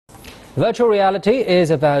Virtual reality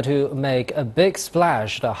is about to make a big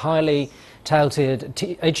splash. The highly touted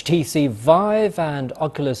HTC Vive and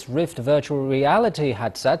Oculus Rift virtual reality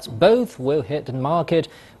headsets both will hit the market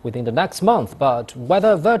within the next month. But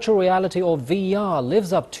whether virtual reality or VR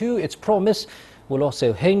lives up to its promise will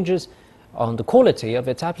also hinge on the quality of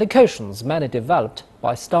its applications, many developed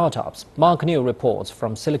by startups. Mark New reports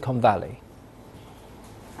from Silicon Valley.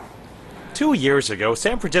 2 years ago,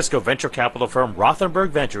 San Francisco venture capital firm Rothenberg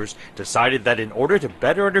Ventures decided that in order to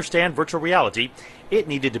better understand virtual reality, it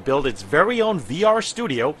needed to build its very own VR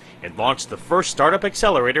studio and launched the first startup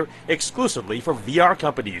accelerator exclusively for VR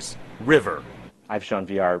companies, River. I've shown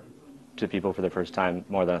VR to people for the first time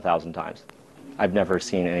more than 1,000 times. I've never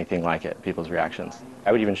seen anything like it, people's reactions.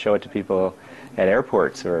 I would even show it to people at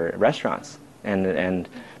airports or restaurants, and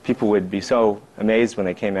people would be so amazed when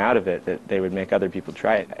they came out of it that they would make other people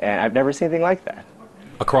try it. And I've never seen anything like that.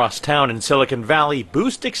 Across town in Silicon Valley,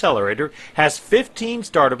 Boost Accelerator has 15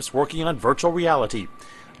 startups working on virtual reality.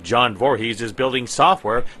 John Voorhees is building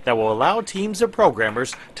software that will allow teams of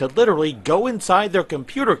programmers to literally go inside their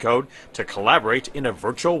computer code to collaborate in a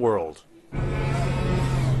virtual world.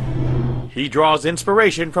 He draws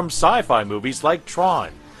inspiration from sci-fi movies like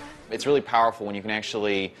Tron. It's really powerful when you can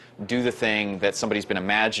actually do the thing that somebody's been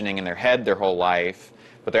imagining in their head their whole life,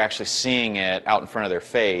 but they're actually seeing it out in front of their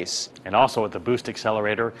face. And also at the Boost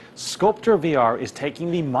Accelerator, Sculptor VR is taking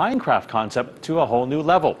the Minecraft concept to a whole new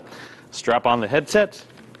level. Strap on the headset,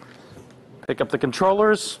 pick up the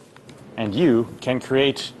controllers, and you can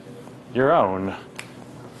create your own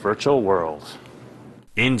virtual world.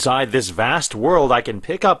 Inside this vast world, I can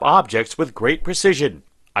pick up objects with great precision.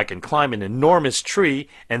 I can climb an enormous tree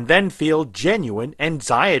and then feel genuine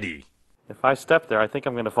anxiety. If I step there, I think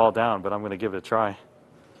I'm going to fall down, but I'm going to give it a try.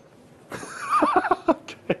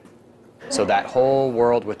 Okay. So that whole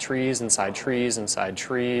world with trees inside trees inside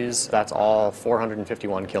trees, that's all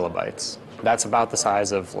 451 kilobytes. That's about the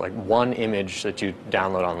size of like one image that you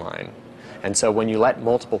download online. And so when you let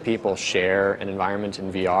multiple people share an environment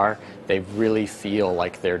in VR, they really feel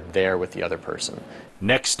like they're there with the other person.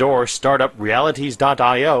 Next door, startup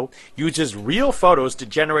Realities.io uses real photos to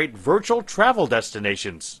generate virtual travel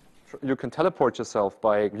destinations. You can teleport yourself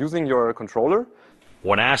by using your controller.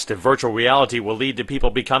 When asked if virtual reality will lead to people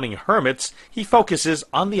becoming hermits, he focuses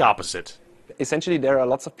on the opposite. Essentially, there are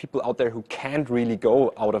lots of people out there who can't really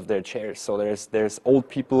go out of their chairs. So there's old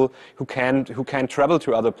people who can't travel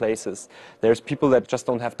to other places. There's people that just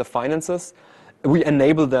don't have the finances. We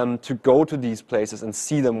enable them to go to these places and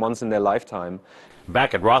see them once in their lifetime.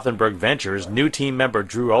 Back at Rothenberg Ventures, new team member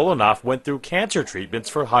Drew Olenoff went through cancer treatments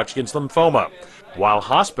for Hodgkin's lymphoma. While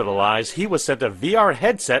hospitalized, he was sent a VR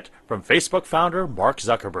headset from Facebook founder Mark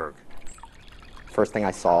Zuckerberg. First thing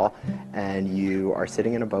I saw, and you are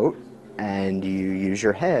sitting in a boat, and you use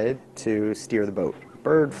your head to steer the boat.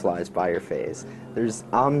 Bird flies by your face. There's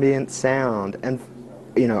ambient sound, and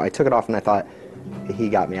I took it off and I thought, he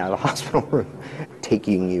got me out of the hospital room,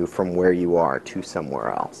 taking you from where you are to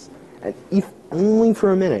somewhere else. And if only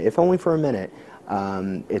for a minute, it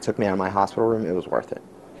took me out of my hospital room, it was worth it.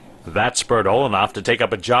 That spurred Olenoff to take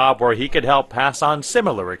up a job where he could help pass on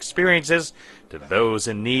similar experiences to those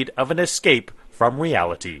in need of an escape from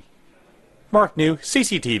reality. Mark New,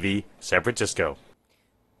 CCTV, San Francisco.